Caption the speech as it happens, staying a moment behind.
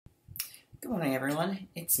Good morning, everyone.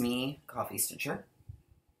 It's me, Coffee Stitcher.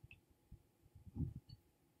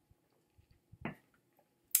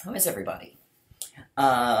 How is everybody?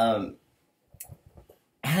 Had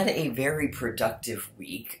a very productive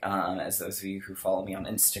week. As those of you who follow me on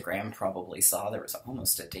Instagram probably saw, there was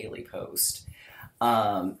almost a daily post.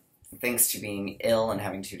 Thanks to being ill and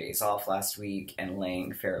having 2 days off last week and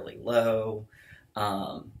laying fairly low,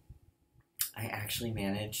 I actually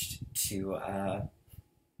managed to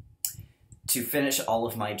finish all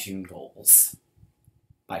of my June goals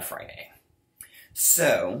by Friday.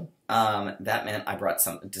 So, that meant I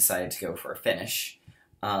decided to go for a finish,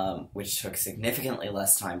 which took significantly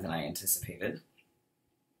less time than I anticipated.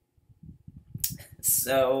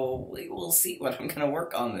 So, we will see what I'm going to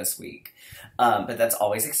work on this week. But that's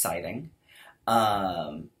always exciting.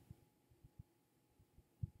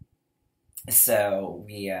 So,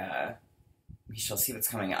 we shall see what's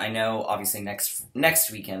coming. I know, obviously, next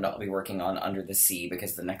weekend I'll be working on Under the Sea,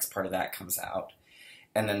 because the next part of that comes out.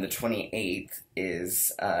 And then the 28th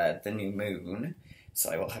is the new moon, so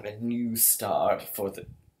I will have a new start for the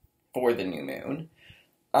new moon.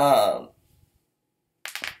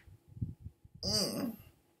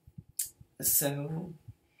 So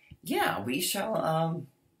yeah, we shall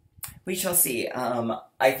see.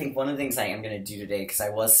 I think one of the things I am going to do today, because I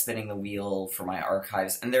was spinning the wheel for my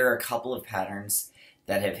archives, and there are a couple of patterns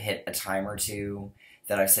that have hit a time or two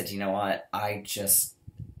that I've said, you know what, I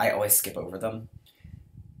always skip over them.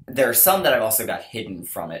 There are some that I've also got hidden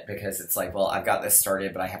from it, because it's like, well, I've got this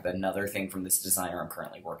started, but I have another thing from this designer I'm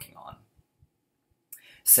currently working on.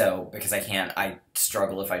 So, because I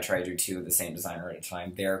struggle if I try to do two of the same designer at a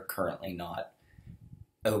time. They're currently not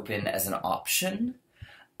open as an option.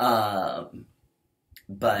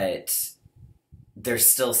 But there's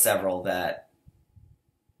still several that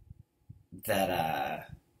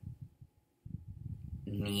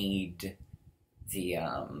need the,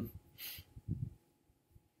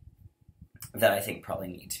 that I think probably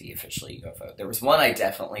need to be officially UFO. There was one I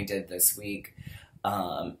definitely did this week.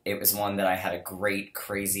 It was one that I had a great,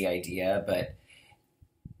 crazy idea, but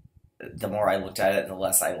the more I looked at it, the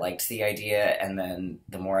less I liked the idea, and then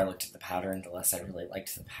the more I looked at the pattern, the less I really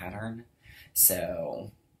liked the pattern.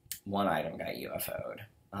 So, one item got UFO'd.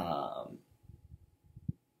 And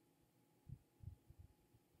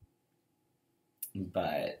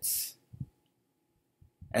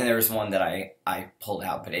there was one that I pulled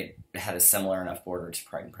out, but it had a similar enough border to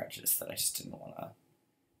Pride and Prejudice that I just didn't want to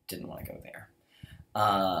go there.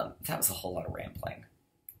 That was a whole lot of rambling.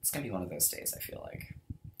 It's gonna be one of those days, I feel like.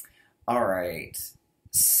 Alright,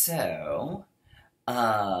 so,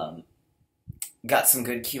 got some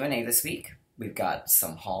good Q&A this week. We've got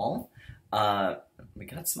some haul. We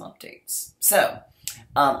got some updates. So,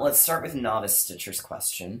 let's start with Novice Stitcher's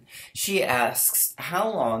question. She asks,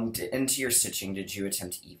 how long into your stitching did you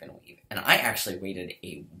attempt even weave? And I actually waited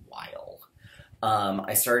a while.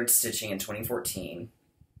 I started stitching in 2014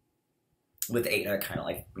 with Ada, kind of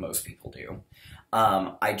like most people do.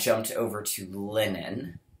 I jumped over to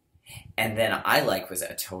linen, and then I was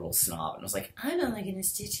a total snob and was like, I'm only going to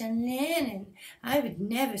stitch on linen. I would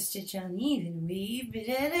never stitch on even weave.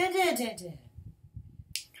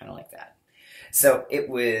 Kind of like that. So it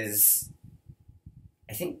was,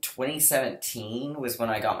 I think 2017 was when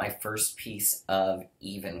I got my first piece of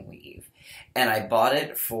even weave. And I bought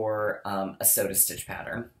it for a soda stitch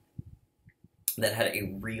pattern that had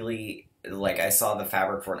a really, I saw the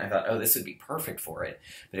fabric for it and I thought, oh, this would be perfect for it.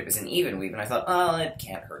 But it was an even weave, and I thought, oh, it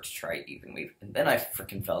can't hurt to try even weave. And then I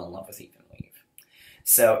freaking fell in love with even weave.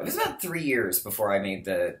 So it was about 3 years before I made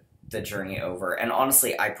the journey over. And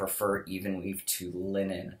honestly, I prefer even weave to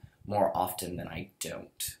linen more often than I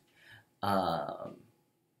don't. And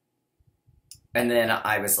then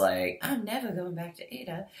I was like, I'm never going back to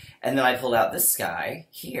Ada. And then I pulled out this guy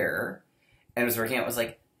here and was working out. I was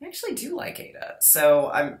like, I actually do like Ada.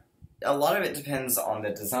 So a lot of it depends on the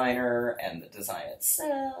designer and the design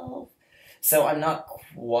itself. So I'm not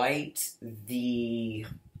quite the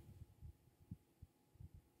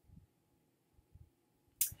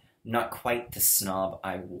snob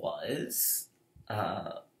I was.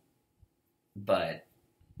 But,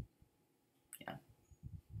 yeah.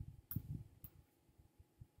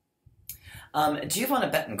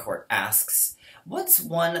 Giovanna Betancourt asks, what's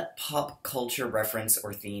one pop culture reference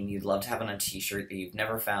or theme you'd love to have on a t-shirt that you've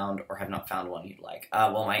never found or have not found one you'd like?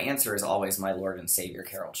 Well, my answer is always my Lord and Savior,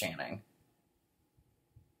 Carol Channing.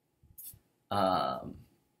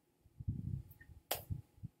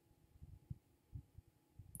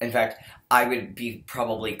 In fact, I would be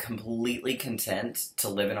probably completely content to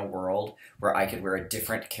live in a world where I could wear a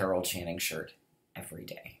different Carol Channing shirt every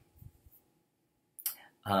day.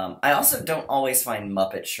 I also don't always find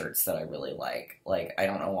Muppet shirts that I really like. Like, I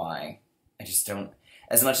don't know why. I just don't.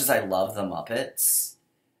 As much as I love the Muppets,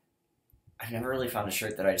 I've never really found a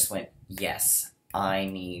shirt that I just went, yes, I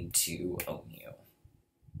need to own you.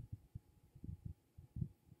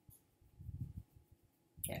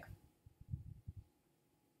 Yeah.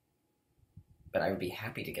 But I would be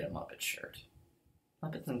happy to get a Muppet shirt.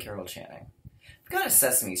 Muppets and Carol Channing. I've got a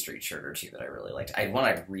Sesame Street shirt or two that I really liked. I had one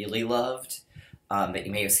I really loved, that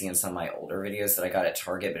you may have seen in some of my older videos that I got at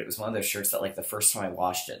Target, but it was one of those shirts that, like, the first time I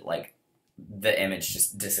washed it, like, the image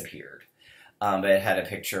just disappeared. But it had a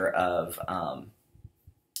picture of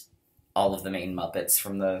all of the main Muppets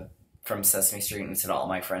from Sesame Street, and it said, all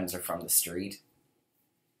my friends are from the street.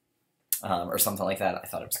 Or something like that. I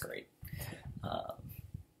thought it was great.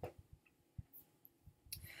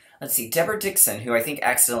 Let's see, Deborah Dixon, who I think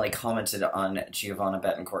accidentally commented on Giovanna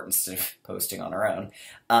Betancourt instead of posting on her own,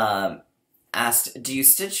 asked, do you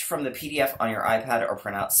stitch from the PDF on your iPad or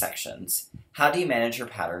print out sections? How do you manage your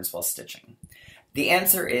patterns while stitching? The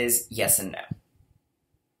answer is yes and no.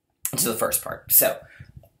 To the first part. So,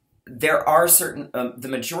 there are certain, the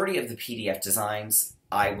majority of the PDF designs,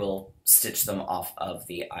 I will stitch them off of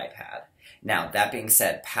the iPad. Now, that being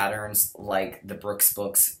said, patterns like the Brooks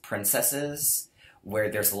Books Princesses,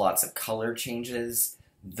 where there's lots of color changes,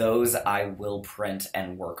 those I will print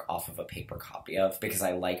and work off of a paper copy of, because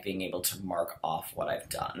I like being able to mark off what I've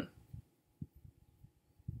done.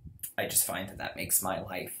 I just find that that makes my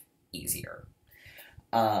life easier.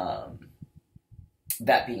 That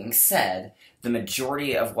being said, the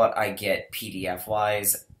majority of what I get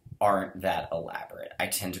PDF-wise aren't that elaborate. I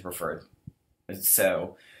tend to prefer,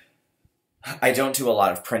 so I don't do a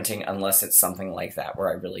lot of printing unless it's something like that where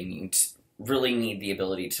I really need the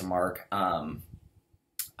ability to mark.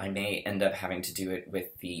 I may end up having to do it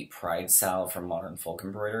with the Pride Salve from Modern Folk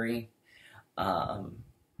Embroidery. We'll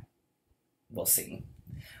see.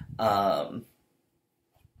 So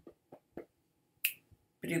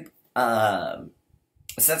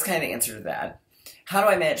that's kind of the answer to that. How do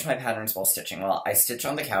I manage my patterns while stitching? Well, I stitch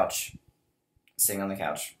on the couch, sitting on the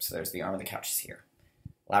couch, so there's the arm of the couch is here.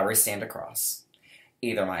 Lowry stand across.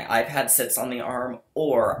 Either my iPad sits on the arm,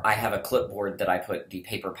 or I have a clipboard that I put the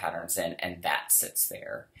paper patterns in, and that sits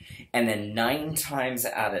there. And then 9 times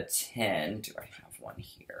out of 10, do I have one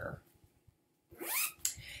here?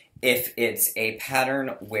 If it's a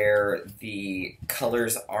pattern where the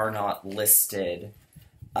colors are not listed,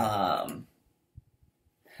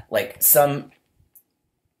 like some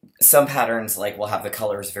patterns like will have the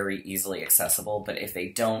colors very easily accessible, but if they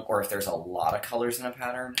don't, or if there's a lot of colors in a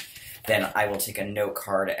pattern, then I will take a note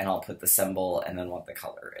card and I'll put the symbol and then what the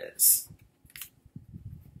color is.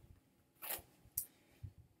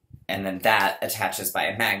 And then that attaches by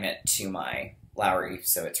a magnet to my Lowry,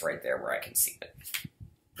 so it's right there where I can see it.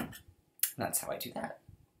 And that's how I do that.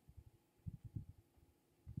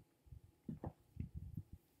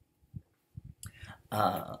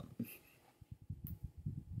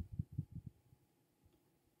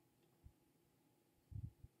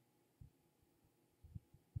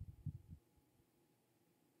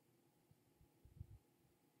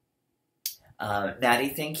 Natty,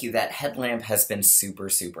 thank you. That headlamp has been super,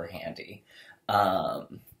 super handy. I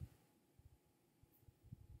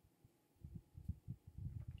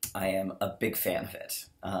am a big fan of it.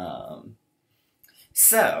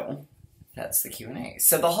 So, that's the Q&A.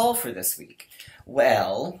 So the haul for this week.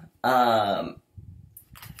 Well,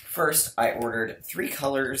 first I ordered 3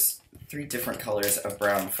 different colors of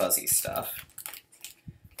brown fuzzy stuff.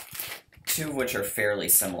 2 of which are fairly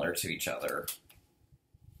similar to each other.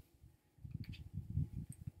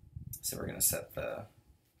 So we're going to set the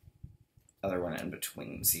other one in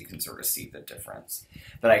between so you can sort of see the difference.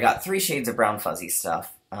 But I got 3 shades of brown fuzzy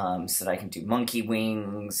stuff so that I can do monkey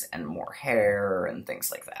wings and more hair and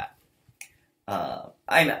things like that.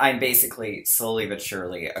 I'm basically slowly but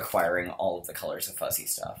surely acquiring all of the colors of fuzzy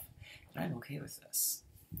stuff. And I'm okay with this.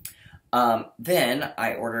 Then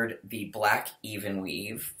I ordered the black even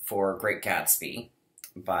weave for Great Gatsby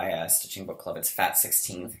by Stitching Book Club. It's Fat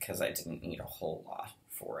 16th because I didn't need a whole lot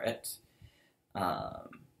for it.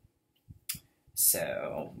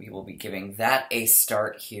 So we will be giving that a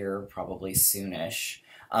start here probably soonish.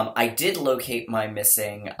 I did locate my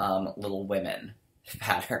missing Little Women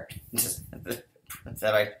pattern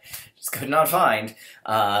that I just could not find.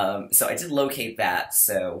 So I did locate that,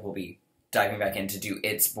 so we'll be diving back in to do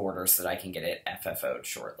its border so that I can get it FFO'd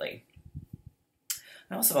shortly.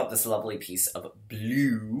 I also bought this lovely piece of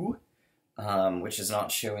blue, which is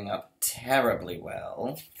not showing up terribly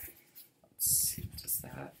well. Let's see, does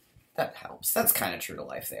that helps. That's kind of true to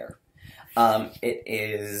life there. It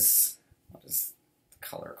is, what is the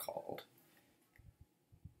color called?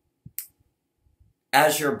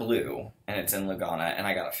 Azure Blue, and it's in Lugana, and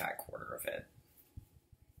I got a fat quarter of it.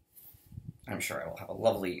 I'm sure I will have a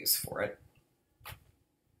lovely use for it.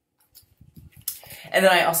 And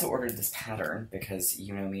then I also ordered this pattern, because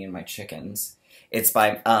you know me and my chickens. It's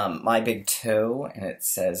by My Big Toe, and it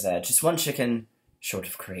says, just one chicken short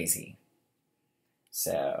of crazy.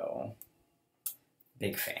 So,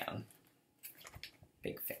 big fan.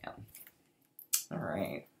 Big fan.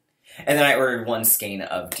 Alright. And then I ordered one skein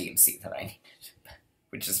of DMC that I needed,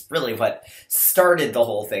 which is really what started the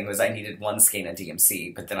whole thing, was I needed one skein of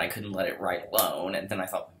DMC, but then I couldn't let it ride alone, and then I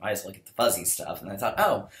thought, I might as well get the fuzzy stuff, and I thought,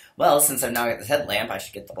 oh, well, since I've now got this headlamp, I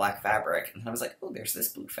should get the black fabric, and I was like, oh, there's this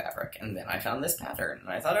blue fabric, and then I found this pattern, and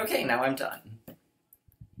I thought, okay, now I'm done.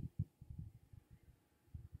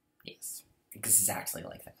 Yes, exactly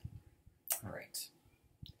like that. Alright.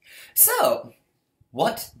 So,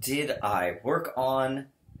 what did I work on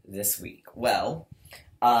this week? Well,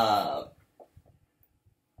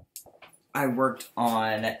 I worked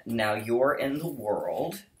on Now You're in the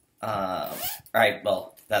World. Right,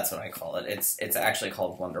 well, that's what I call it. It's actually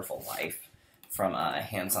called Wonderful Life from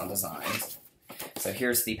Hands-On Designs. So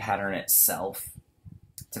here's the pattern itself.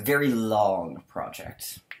 It's a very long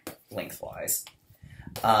project, lengthwise.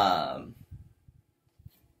 Yeah,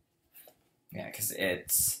 because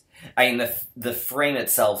it's... I mean, the frame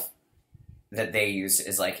itself that they used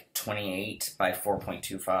is like 28 by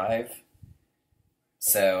 4.25.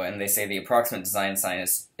 So, and they say the approximate design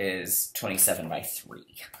size is 27 by 3.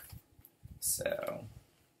 So,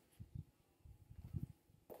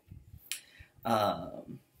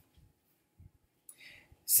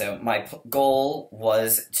 so my goal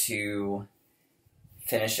was to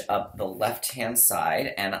finish up the left-hand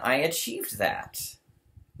side, and I achieved that,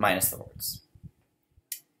 minus the words.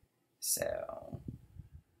 So,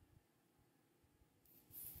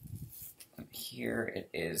 here it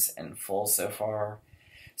is in full so far.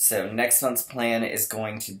 So next month's plan is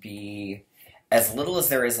going to be, as little as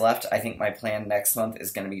there is left, I think my plan next month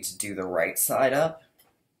is going to be to do the right side up.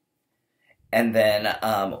 And then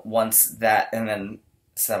once that, and then,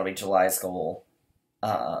 so that'll be July's goal.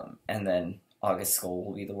 And then August's goal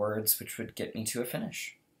will be the words, which would get me to a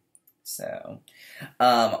finish. So,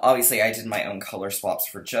 obviously I did my own color swaps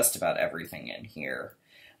for just about everything in here.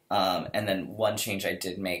 And then one change I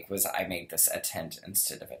did make was I made this a tent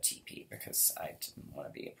instead of a teepee, because I didn't want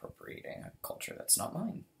to be appropriating a culture that's not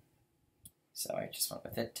mine. So I just went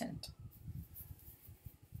with a tent.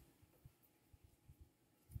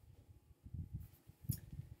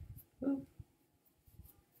 Ooh.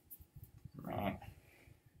 Right.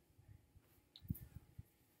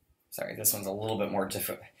 Sorry, this one's a little bit more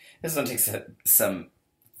difficult. This one takes some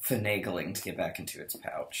finagling to get back into its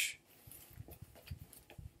pouch.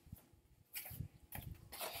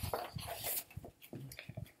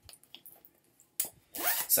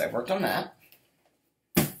 So I worked on that.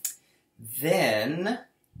 Then,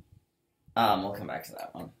 we'll come back to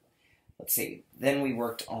that one. Let's see. Then we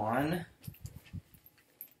worked on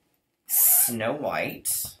Snow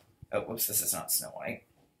White. Oh, whoops, this is not Snow White.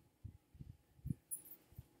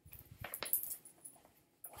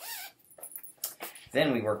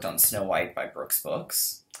 Then we worked on Snow White by Brooke's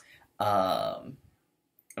Books.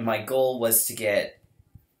 My goal was to get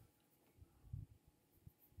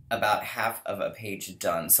about half of a page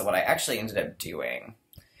done. So what I actually ended up doing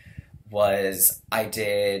was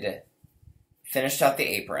finished out the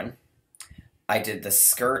apron, I did the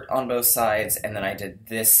skirt on both sides, and then I did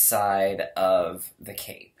this side of the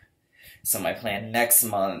cape. So my plan next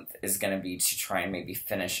month is going to be to try and maybe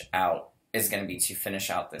finish out this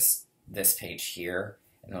page here,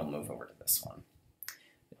 and then we'll move over to this one.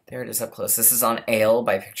 There it is up close. This is on Ale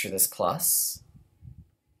by Picture This Plus.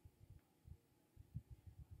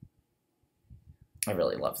 I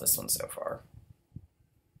really love this one so far.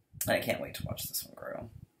 And I can't wait to watch this one grow.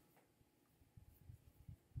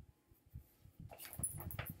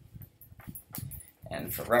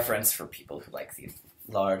 And for reference, for people who like the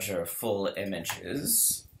larger full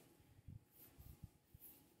images,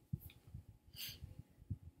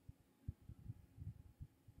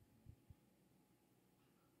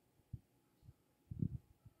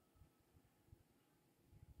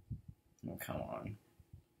 oh, come on.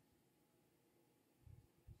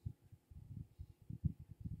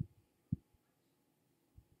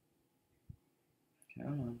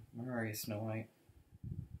 Come on, where are you, Snow White?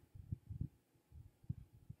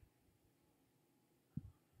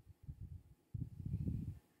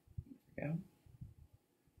 There we go.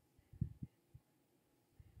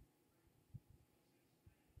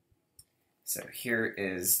 So here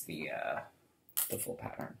is the full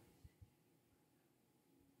pattern.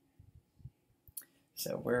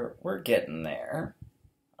 So we're getting there.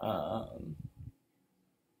 I'm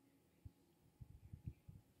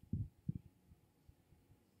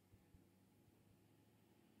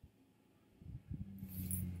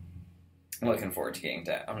looking forward to getting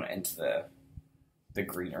into the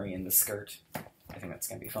greenery in the skirt. I think that's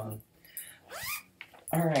gonna be fun.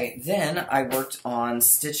 Alright, then I worked on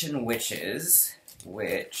Stitchin' Witches,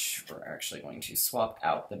 which we're actually going to swap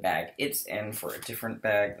out the bag it's in for a different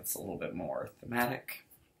bag that's a little bit more thematic.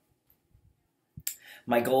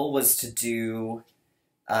 My goal was to do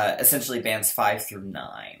essentially bands 5 through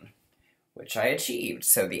 9, which I achieved.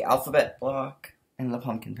 So the alphabet block and the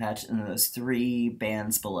pumpkin patch and those 3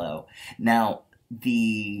 bands below. Now,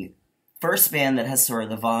 the first band that has sort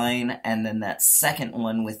of the vine, and then that second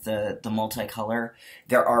one with the multicolor,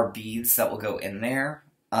 there are beads that will go in there.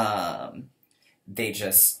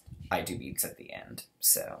 I do beads at the end.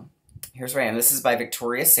 So here's where I am. This is by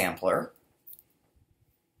Victoria Sampler.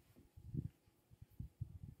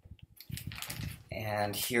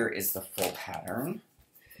 And here is the full pattern.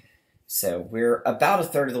 So we're about a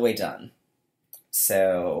third of the way done.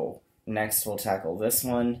 So next we'll tackle this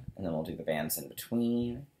one, and then we'll do the bands in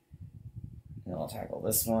between. And then we'll tackle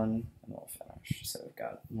this one, and we'll finish. So we've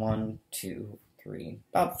got 1, 2, 3,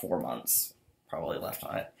 about 4 months probably left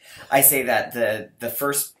on it. I say that the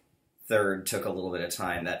first third took a little bit of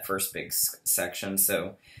time, that first big section.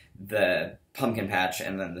 So the pumpkin patch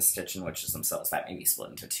and then the Stitchin' Witches themselves, that may be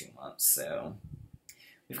split into 2 months. So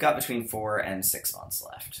we've got between 4 and 6 months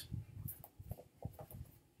left.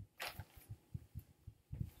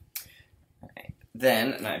 Alright,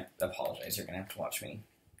 then, and I apologize, you're going to have to watch me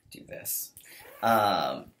do this.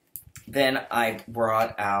 Then I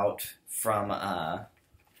brought out from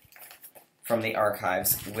the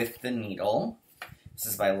archives With the Needle. This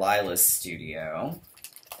is by Lila's studio.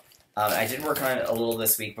 I did work on it a little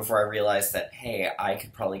this week before I realized that, hey, I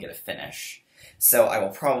could probably get a finish. So I will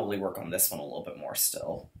probably work on this one a little bit more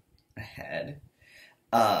still ahead.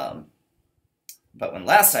 But when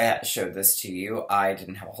last I showed this to you, I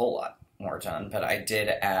didn't have a whole lot more done, but I did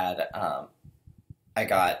add,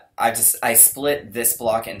 I split this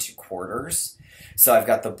block into quarters, so I've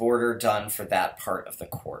got the border done for that part of the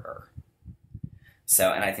quarter.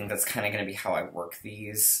 So, and I think that's kind of going to be how I work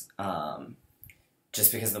these,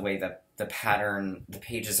 just because of the way that the pattern, the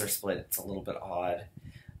pages are split, it's a little bit odd.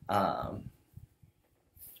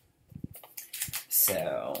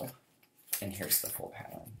 So, and here's the full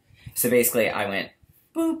pattern. So basically I went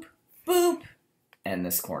boop, boop, and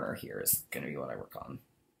this corner here is going to be what I work on.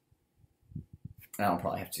 And I'll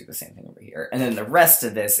probably have to do the same thing over here. And then the rest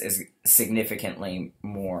of this is significantly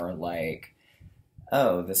more like,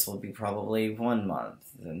 oh, this will be probably 1 month,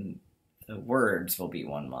 and the words will be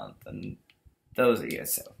 1 month, and those, yeah,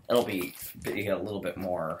 so it'll be a little bit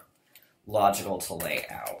more logical to lay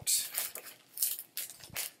out.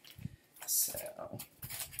 So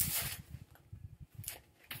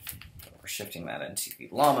we're shifting that into the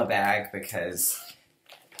llama bag because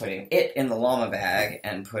putting it in the llama bag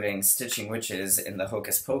and putting Stitching Witches in the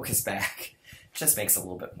Hocus Pocus bag just makes a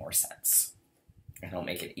little bit more sense. And it'll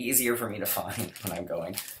make it easier for me to find when I'm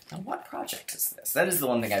going, now what project is this? That is the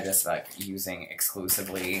one thing I miss about using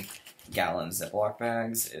exclusively gallon Ziploc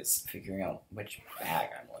bags, is figuring out which bag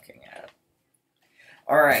I'm looking at.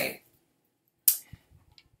 Alright.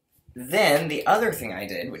 Then the other thing I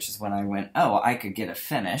did, which is when I went, oh, I could get a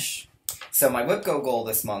finish. So my Whip Go goal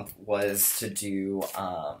this month was to do,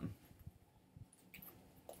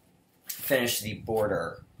 finish the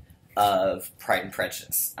border of Pride and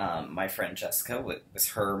Prejudice. My friend Jessica, it was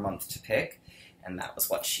her month to pick, and that was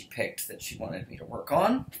what she picked that she wanted me to work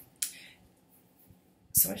on.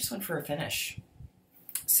 So I just went for a finish.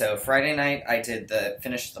 So Friday night I did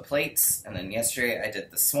finished the plates, and then yesterday I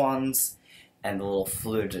did the swans and the little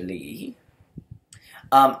fleur-de-lis.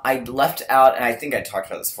 I left out, and I think I talked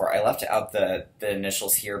about this before, I left out the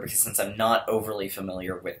initials here because since I'm not overly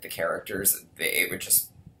familiar with the characters, it would just,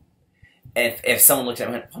 if someone looked at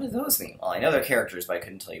it and went, what do those mean? Well, I know they're characters, but I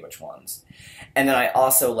couldn't tell you which ones. And then I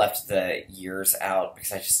also left the years out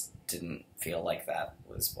because I just didn't feel like that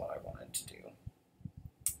was what I wanted to do.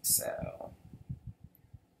 So,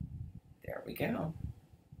 there we go.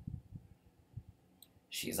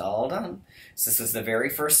 She's all done. So this was the very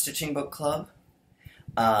first Stitching Book Club.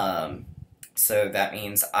 So that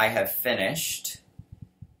means I have finished,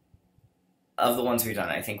 of the ones we've done,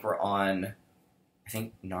 I think we're on, I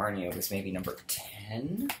think Narnia was maybe number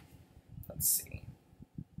 10? Let's see.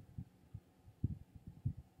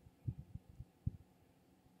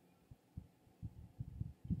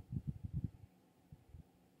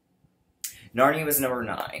 Narnia was number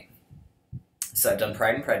 9. So I've done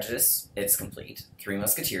Pride and Prejudice. It's complete. Three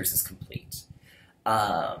Musketeers is complete.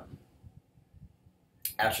 After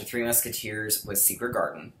Three Musketeers was Secret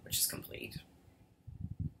Garden, which is complete.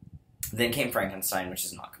 Then came Frankenstein, which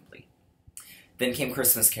is not complete. Then came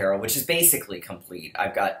Christmas Carol, which is basically complete.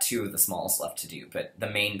 I've got 2 of the smallest left to do, but the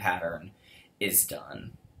main pattern is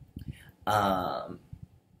done. Then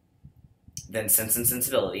Sense and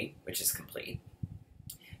Sensibility, which is complete.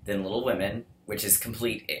 Then Little Women, which is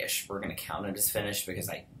complete-ish. We're going to count it as finished because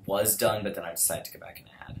I was done, but then I decided to go back and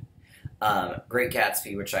add. Great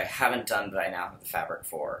Gatsby, which I haven't done, but I now have the fabric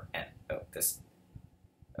for. And,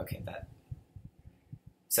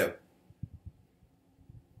 So,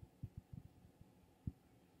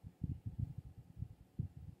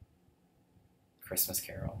 Christmas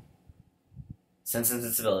Carol, Sense and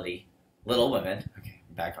Sensibility, Little Women. Okay,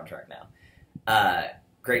 back on track now.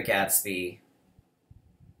 Great Gatsby.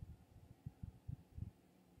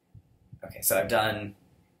 Okay, so I've done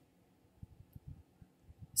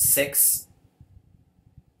 6.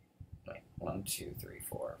 Wait, 1, 2, 3,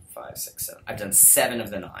 4, 5, 6, 7. I've done 7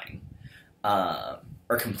 of the 9.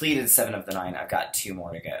 Or completed 7 of the 9. I've got 2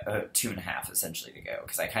 more to go, 2.5 essentially to go,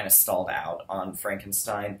 because I kind of stalled out on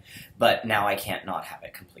Frankenstein, but now I can't not have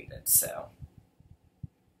it completed, so.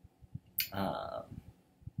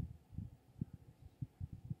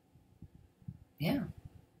 Yeah.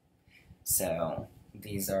 So,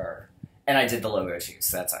 these are, and I did the logo too,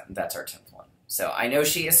 so that's our 10th one. So, I know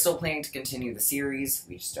she is still planning to continue the series,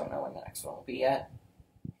 we just don't know when the next one will be yet.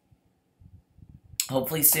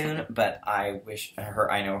 Hopefully soon, but I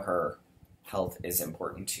know her health is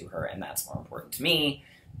important to her, and that's more important to me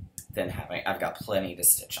than I've got plenty to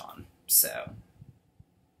stitch on, so,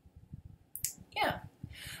 yeah.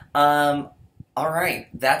 Alright,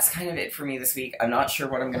 that's kind of it for me this week. I'm not sure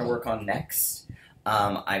what I'm going to work on next.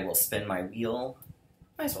 I will spin my wheel.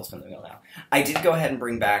 Might as well spin the wheel now. I did go ahead and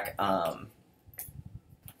bring back,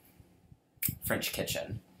 French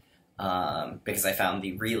Kitchen. Because I found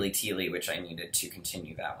the Really Tealy, which I needed to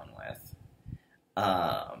continue that one with.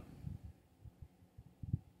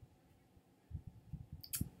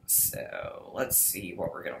 So, let's see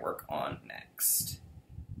what we're going to work on next.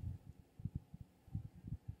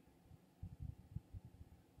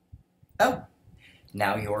 Oh,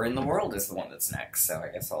 Now You're in the World is the one that's next, so I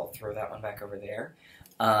guess I'll throw that one back over there.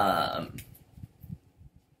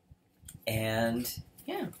 And,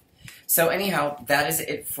 yeah. So anyhow, that is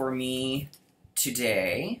it for me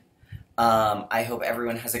today. I hope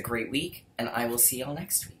everyone has a great week, and I will see y'all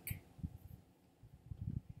next week.